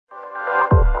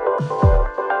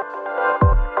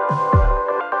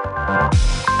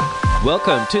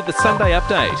Welcome to the Sunday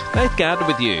Update. Nate Gardner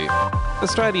with you.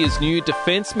 Australia's new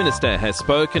Defence Minister has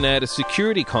spoken at a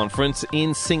security conference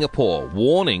in Singapore,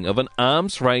 warning of an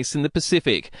arms race in the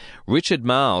Pacific. Richard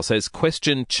Marles has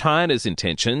questioned China's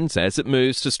intentions as it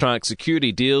moves to strike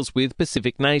security deals with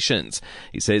Pacific nations.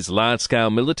 He says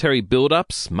large-scale military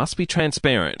build-ups must be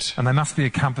transparent. And they must be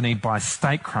accompanied by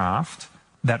statecraft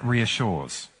that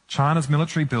reassures. China's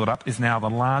military build-up is now the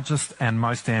largest and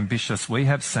most ambitious we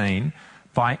have seen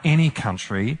by any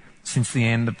country since the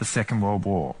end of the Second World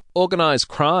War. Organised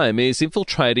crime is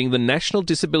infiltrating the National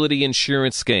Disability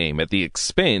Insurance Scheme at the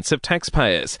expense of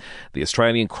taxpayers. The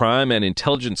Australian Crime and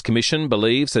Intelligence Commission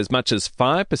believes as much as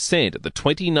 5% of the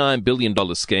 $29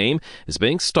 billion scheme is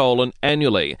being stolen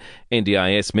annually.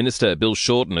 NDIS Minister Bill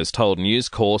Shorten has told News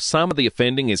Corp some of the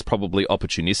offending is probably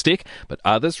opportunistic, but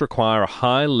others require a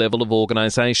high level of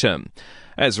organisation.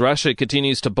 As Russia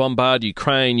continues to bombard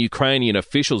Ukraine, Ukrainian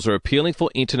officials are appealing for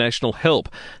international help,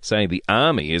 saying the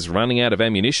army is running out of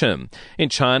ammunition. In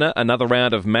China, another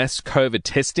round of mass COVID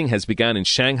testing has begun in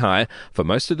Shanghai for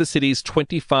most of the city's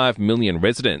 25 million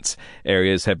residents.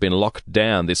 Areas have been locked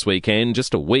down this weekend,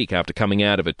 just a week after coming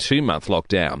out of a 2-month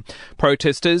lockdown.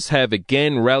 Protesters have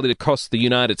again rallied across the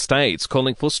United States,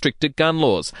 calling for stricter gun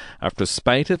laws after a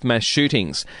spate of mass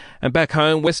shootings. And back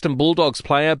home, Western Bulldogs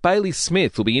player Bailey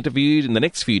Smith will be interviewed in the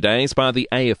next few days by the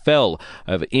AFL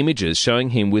over images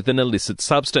showing him with an illicit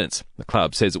substance. The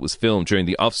club says it was filmed during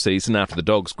the off-season after the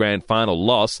Dogs' grand final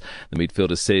loss. The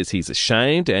midfielder says he's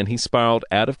ashamed and he spiralled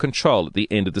out of control at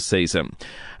the end of the season.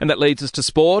 And that leads us to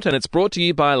sport, and it's brought to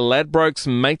you by Ladbrokes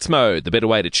Mates Mode, the better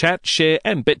way to chat, share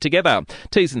and bet together.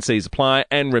 T's and C's apply,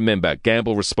 and remember,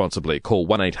 gamble responsibly. Call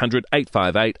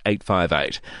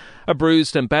 1-800-858-858. A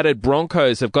bruised and battered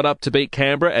Broncos have got up to beat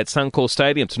Canberra at Suncorp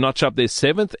Stadium to notch up their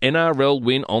 7th NRL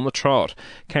win on the trot.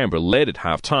 Canberra led at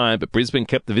half-time, but Brisbane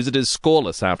kept the visitors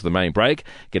scoreless after the main break,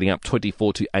 getting up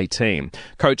 24-18.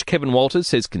 Coach Kevin Walters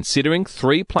says considering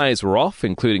 3 players were off,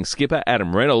 including skipper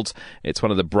Adam Reynolds, it's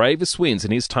one of the bravest wins in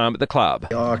his time at the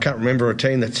club. I can't remember a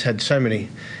team that's had so many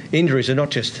injuries, and not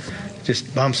just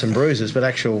bumps and bruises, but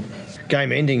actual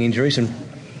game-ending injuries, and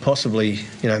possibly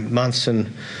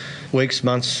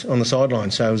months on the sideline.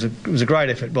 So it was a great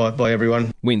effort by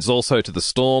everyone. Wins also to the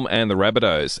Storm and the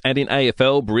Rabbitohs. And in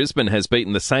AFL, Brisbane has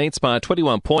beaten the Saints by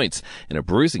 21 points in a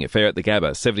bruising affair at the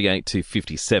Gabba,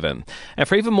 78-57. And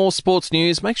for even more sports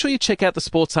news, make sure you check out the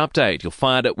Sports Update. You'll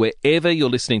find it wherever you're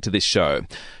listening to this show.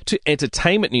 To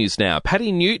entertainment news now,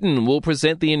 Patty Newton will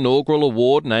present the inaugural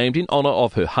award named in honour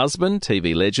of her husband,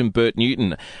 TV legend Bert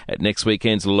Newton, at next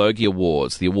weekend's Logie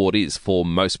Awards. The award is for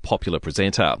Most Popular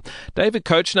Presenter. David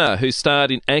Koechner, who starred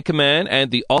in Anchorman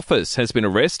and The Office, has been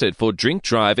arrested for drink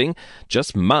driving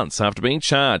just months after being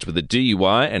charged with a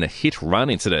DUI and a hit-run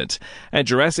incident. And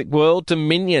Jurassic World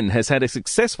Dominion has had a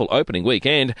successful opening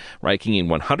weekend, raking in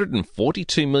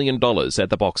 $142 million at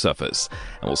the box office.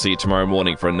 And we'll see you tomorrow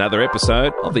morning for another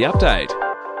episode of The Update.